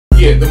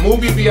Yeah, the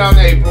movie will be out in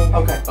April.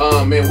 Okay.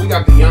 Man, we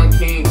got the young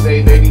kings.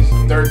 They these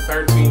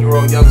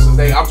 13-year-old youngsters.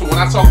 When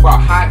I talk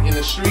about hot in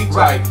the streets,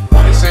 like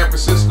in San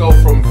Francisco,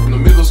 from the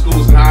middle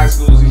schools and high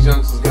schools, these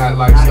youngsters got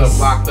like stuff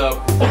locked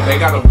up. They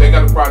got a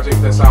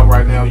project that's out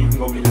right now. You can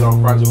go get it on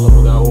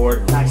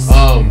projectlevel.org. Nice.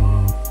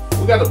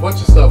 We got a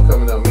bunch of stuff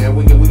coming up, man.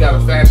 We got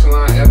a fashion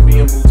line,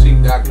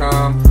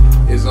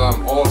 fbmboutique.com. Is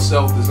all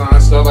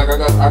self-designed stuff. Like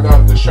I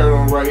got the shirt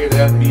on right here, the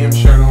FBM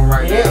shirt on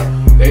right now.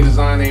 They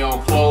design their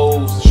own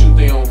clothes, shoot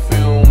their own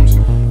films.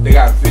 They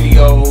got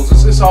videos.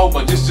 It's a whole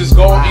bunch. Just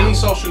go on any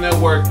social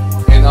network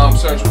and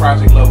search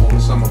Project Level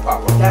and something will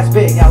pop up. That's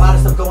big. Got a lot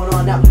of stuff going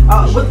on now.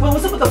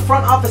 What's up with the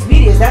front office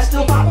media? Is that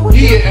still popping with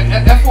you?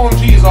 Yeah,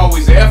 FOMG is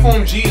always there.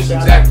 FOMG is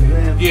exactly.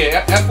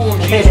 Yeah,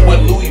 FOMG is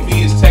what Louis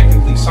V is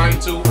technically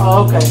signed to.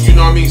 Oh, okay. You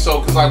know what I mean?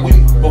 So, cause like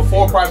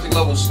before Project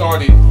Level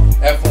started,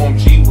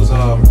 FOMG was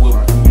what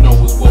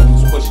we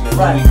was pushing. And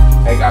Louis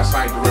had got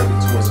signed directly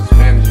to us as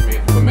management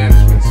for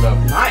management stuff.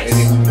 Nice. And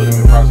then we put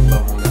him in Project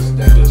Level, and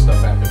that good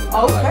stuff happened.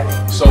 Okay.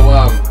 So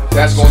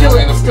that's going on.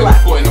 And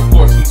of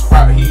course, he's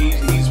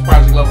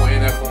Project Level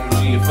and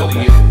FOMG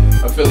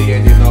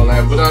affiliated and all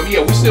that. But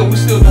yeah, we still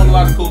doing a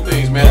lot of cool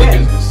things, man.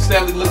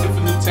 Steadily looking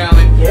for new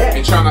talent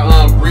and trying to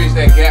bridge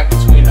that gap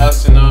between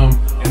us and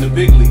the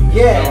big league. Yeah.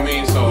 You know what I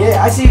mean? So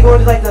I see you going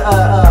to like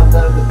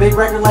the big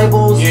record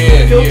labels,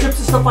 field trips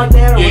and stuff like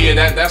that.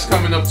 That's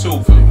coming up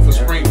too for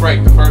spring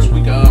break, the first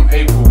week of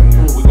April.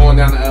 We're going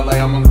down to LA.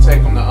 I'm gonna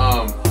take them to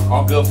our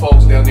good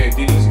folks down there at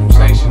Diddy's new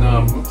station,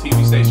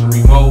 TV station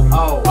Revolt.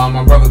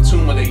 My brother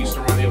Tuma, that used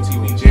to run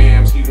MTV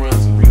Jams, he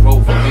runs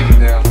Revolt for Diddy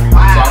now. So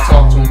I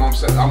talked to him.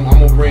 I'm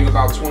gonna bring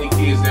about 20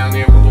 kids down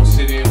there. We're gonna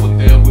sit in with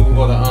them. We're gonna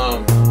go to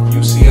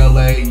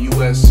UCLA,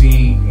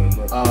 USC,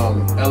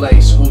 LA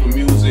School of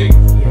Music,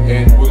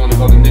 and we're gonna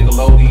go to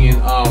Nickelodeon.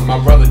 My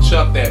brother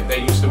Chuck, that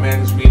used to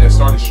manage me, that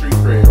started Street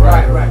Cred,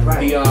 right?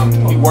 He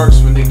works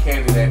for Nick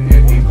Cannon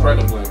at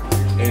Incredible.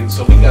 And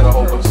so we got a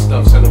whole bunch of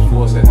stuff set up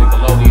for us at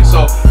Nickelodeon.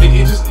 So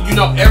it just,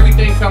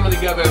 everything coming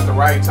together at the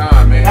right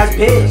time, man. That's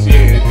big.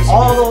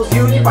 All those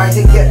views, you probably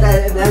didn't get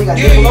that, and now you got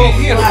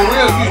Nickelodeon. For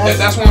real.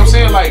 That's what I'm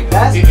saying. Like,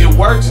 it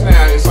works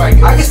now. It's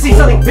like I can see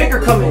something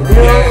bigger coming.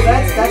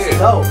 That's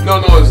dope.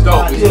 No, it's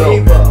dope. It's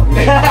dope.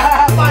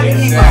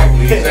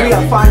 Exactly.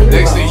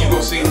 Next thing you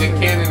gonna see Nick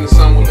Cannon and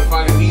something with the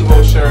Finding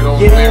Evo shirt on.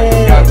 Man,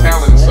 we got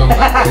talent or something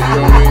like that. You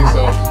know what I mean?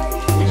 So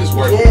we just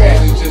work,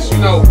 man. It's just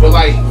but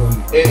like.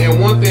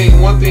 And one thing,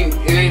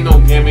 it ain't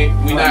no gimmick.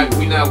 We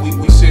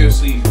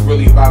seriously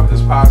really about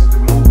this positive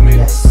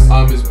movement. It's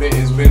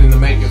been in the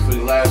making for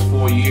the last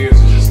 4 years.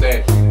 It's just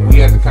that we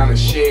had to kind of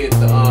shed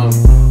the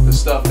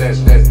stuff that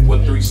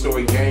what 3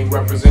 Story Gang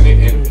represented.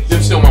 And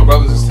them still my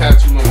brothers is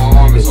tattooed on my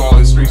arm. It's all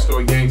this 3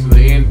 Story Gang to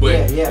the end. But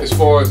as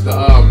far as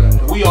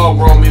we all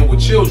grown men with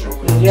children.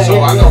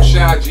 So I know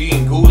Shy G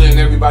and Gouda and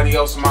everybody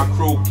else in my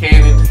crew,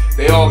 Cannon,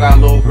 they all got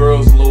little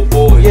girls and little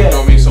boys. You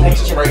know what I mean? So we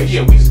just we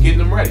just getting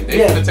them ready. They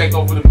gonna take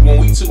over when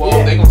we too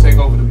old, they gonna take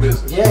over the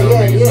business.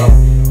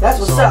 That's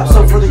what's up.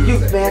 So for the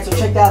youth, man, so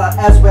check that out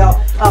as well.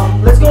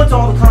 Let's go into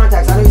all the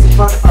contacts. I know you said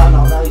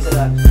you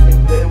said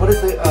what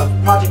is the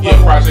Project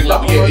Level? Project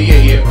Level.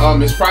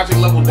 It's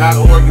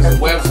projectlevel.org is the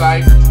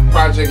website.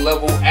 Project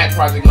Level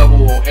Project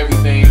Level on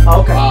everything.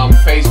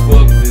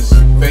 Facebook is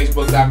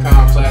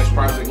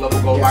facebook.com/Project Level.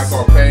 Go like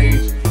our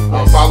page.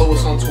 Follow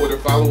us on Twitter.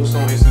 Follow us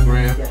on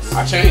Instagram.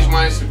 I changed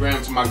my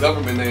Instagram to my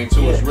government name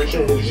too. It's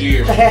Richard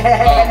Bougere.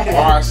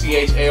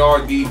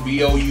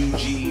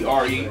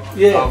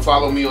 RCHARDBOUGERE.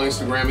 Follow me on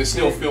Instagram. It's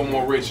still Feel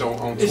More Rich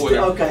on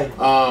Twitter.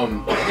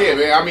 Yeah,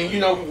 man. I mean,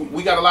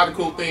 we got a lot of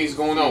cool things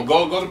going on.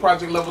 Go to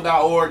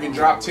projectlevel.org and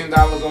drop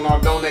 $10 on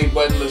our donate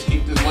button. Let's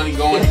keep this money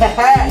going. We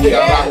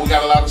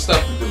got a lot of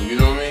stuff to do. You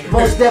know what I mean?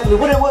 Most definitely.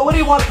 What do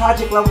you want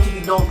Project Level to be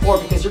known for?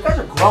 Because you guys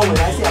are growing.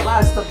 I see a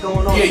lot of stuff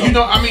going on.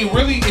 Yeah, I mean,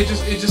 really,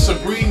 it's just a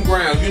breeding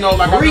ground.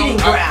 Like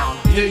ground.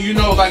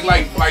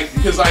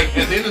 Because at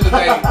the end of the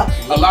day,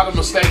 a lot of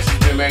mistakes have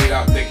been made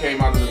that came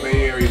out of the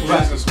Bay Area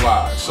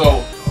business-wise.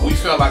 So we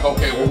felt like,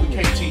 okay, well, we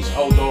can't teach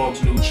old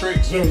dogs new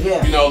tricks.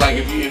 Like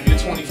if you're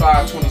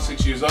 25,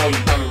 26 years old, you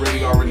kind of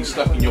really already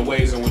stuck in your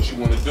ways and what you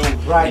want to do,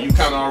 and you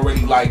kind of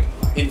already like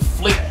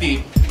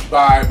inflicted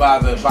by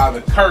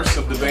the curse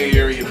of the Bay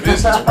Area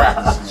business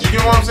practices. You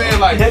get what I'm saying?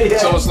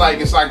 So it's like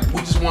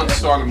we just wanted to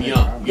start them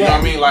young. You know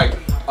what I mean? Like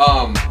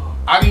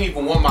I didn't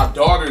even want my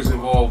daughters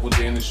involved with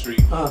the industry,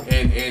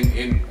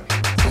 and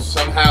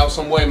somehow,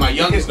 some way, my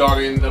youngest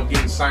daughter ended up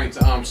getting signed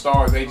to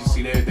Stars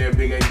Agency. They're a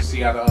big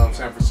agency out of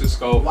San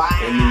Francisco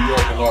and New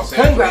York and Los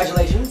Angeles.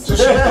 Congratulations! So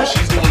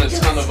she's doing a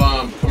ton of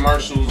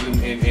commercials and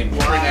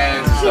print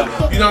ads and stuff.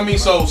 You know what I mean?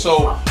 So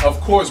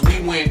of course we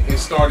went and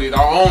started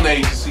our own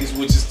agencies,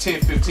 which is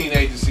 1015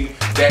 Agency.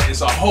 That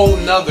is a whole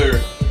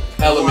nother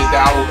element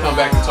that I will come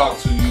back and talk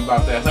to you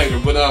about that later.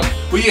 But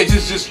yeah,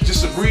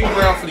 just a breeding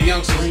ground for the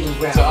youngsters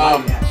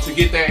to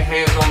get that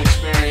hands-on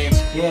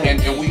experience,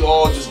 and we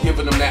all just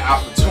giving them that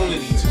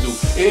opportunity to do.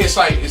 It's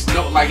like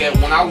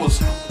when I was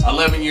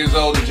 11 years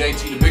old and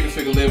JT the Bigger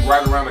Figure lived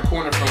right around the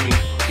corner from me.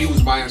 He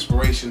was my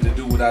inspiration to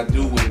do what I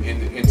do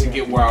and to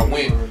get where I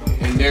went.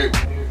 And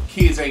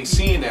kids ain't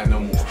seeing that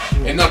no more.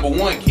 And number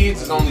one,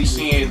 kids is only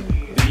seeing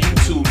the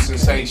YouTube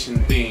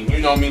sensation thing. You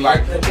know what I mean?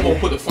 Like, I'm gonna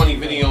put a funny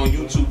video on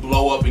YouTube,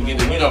 blow up and get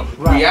it. You know,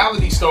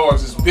 reality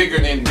stars is bigger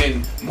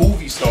than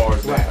movie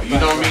stars now. You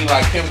know what I mean?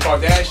 Like Kim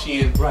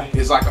Kardashian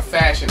is like a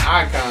fashion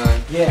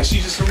icon, and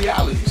she's just a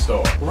reality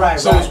star.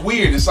 So it's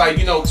weird. It's like,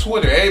 you know,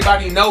 Twitter.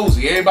 Everybody knows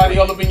it. Everybody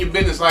all up in your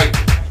business. Like,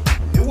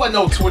 it wasn't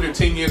no Twitter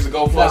 10 years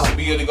ago for us to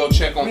be able to go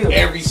check on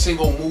every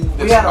single move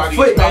that somebody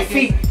was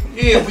making.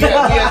 Yeah,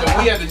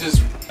 we had to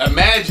just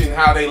imagine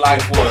how their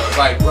life was.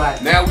 Like,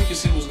 now we can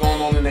see what's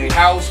going on in their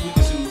house. We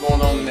can see what's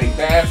going on in their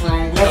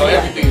bathroom. We know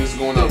everything that's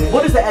going on.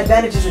 What is the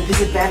advantages and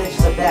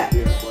disadvantages of that?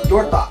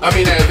 Your thoughts? I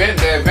mean, the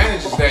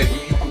advantage is that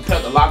you can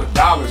cut a lot of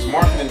dollars,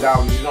 marketing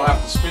dollars. You don't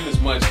have to spend as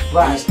much,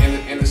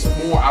 and it's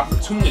more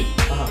opportunity.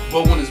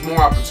 But when there's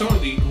more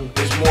opportunity,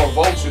 there's more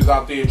vultures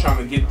out there trying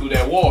to get through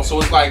that wall. So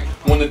it's like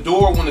when the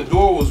door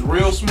was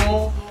real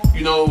small,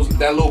 you know,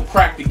 that little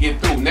crack to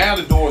get through. Now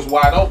the door is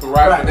wide open,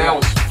 but now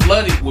it's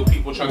flooded with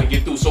people trying to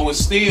get through. So it's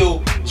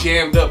still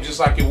jammed up just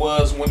like it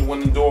was when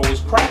the door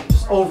was cracked.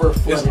 It's over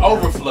flooded. It's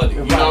over flooded.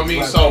 You know what I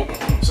mean? So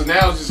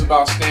now it's just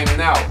about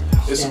standing out.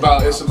 It's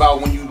about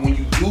when you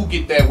do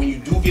get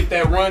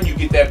that run, you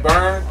get that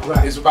burn.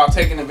 It's about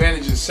taking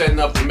advantage and setting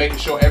up and making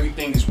sure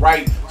everything is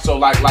right. So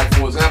like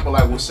for example,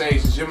 like what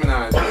Sage and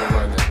Gemini is doing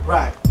right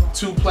now.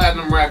 2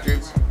 platinum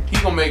records. He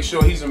gonna make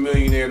sure he's a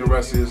millionaire the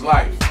rest of his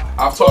life.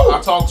 I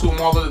talk to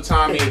him all of the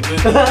time. He a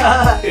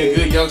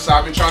good youngster.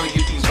 I've been trying to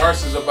get these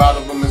verses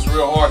about him. It's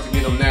real hard to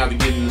get him now to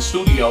get in the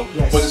studio.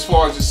 But as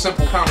far as just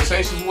simple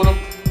conversations with him,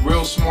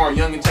 real smart,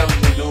 young,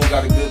 intelligent dude,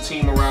 got a good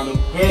team around him.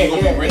 He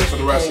gonna be rich for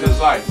the rest of his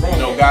life. You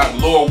know,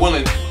 God, Lord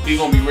willing, he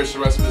gonna be rich the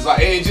rest of his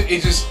life.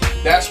 It just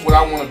that's what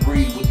I want to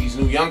breed with these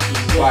new youngsters.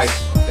 It's like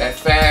that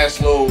fast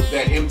little,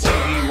 that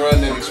MTV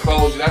run, that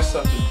exposure. That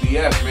stuff is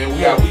BS, man.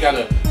 We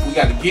gotta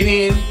get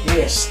in,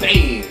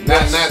 stay in,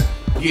 not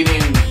get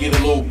in, get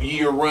a little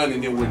year run,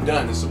 and then we're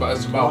done. It's about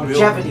longevity.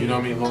 Building, you know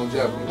what I mean?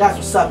 Longevity. That's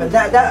what's up. And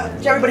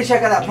that everybody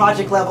check out that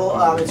Project Level.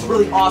 It's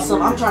really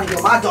awesome. I'm trying to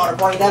get my daughter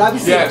part of that.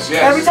 Obviously,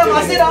 every time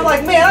I see it, I'm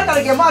like, man, I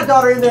gotta get my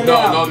daughter in there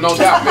now. No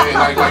doubt,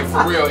 man. Like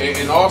for real.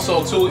 And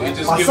also too, it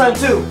just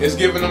it's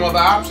giving them other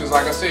options.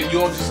 Like I said, you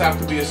don't just have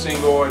to be a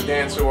singer or a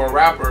dancer or a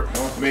rapper.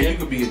 Man, you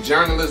could be a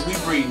journalist. We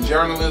breeding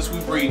journalists. We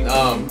breeding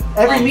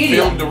every media,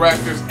 film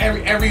directors,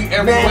 every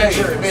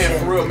managers, way. Man,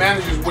 for real,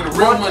 managers where the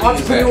real money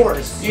is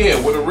at. Yeah,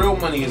 where the real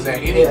money is at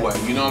anyway.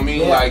 You know what I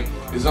mean? Like,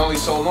 it's only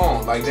so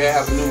long. Like, they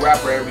have a new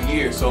rapper every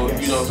year, so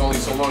you know it's only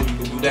so long you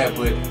can do that.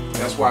 But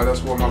that's why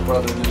my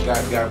brother and them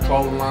guys got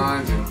clothing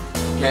lines and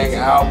gang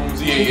albums.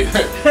 They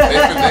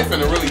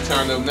finna really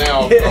turn them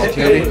now.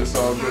 Okay, it's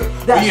all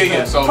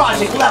good. So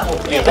Project Level.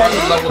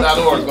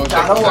 ProjectLevel.org. Go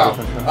check us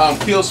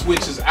out. Kill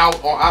Switch is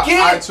out on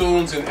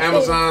iTunes and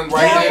Amazon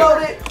right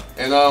now.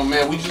 And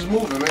man, we just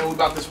moving, man. We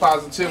about this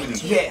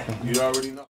positivity. You already know.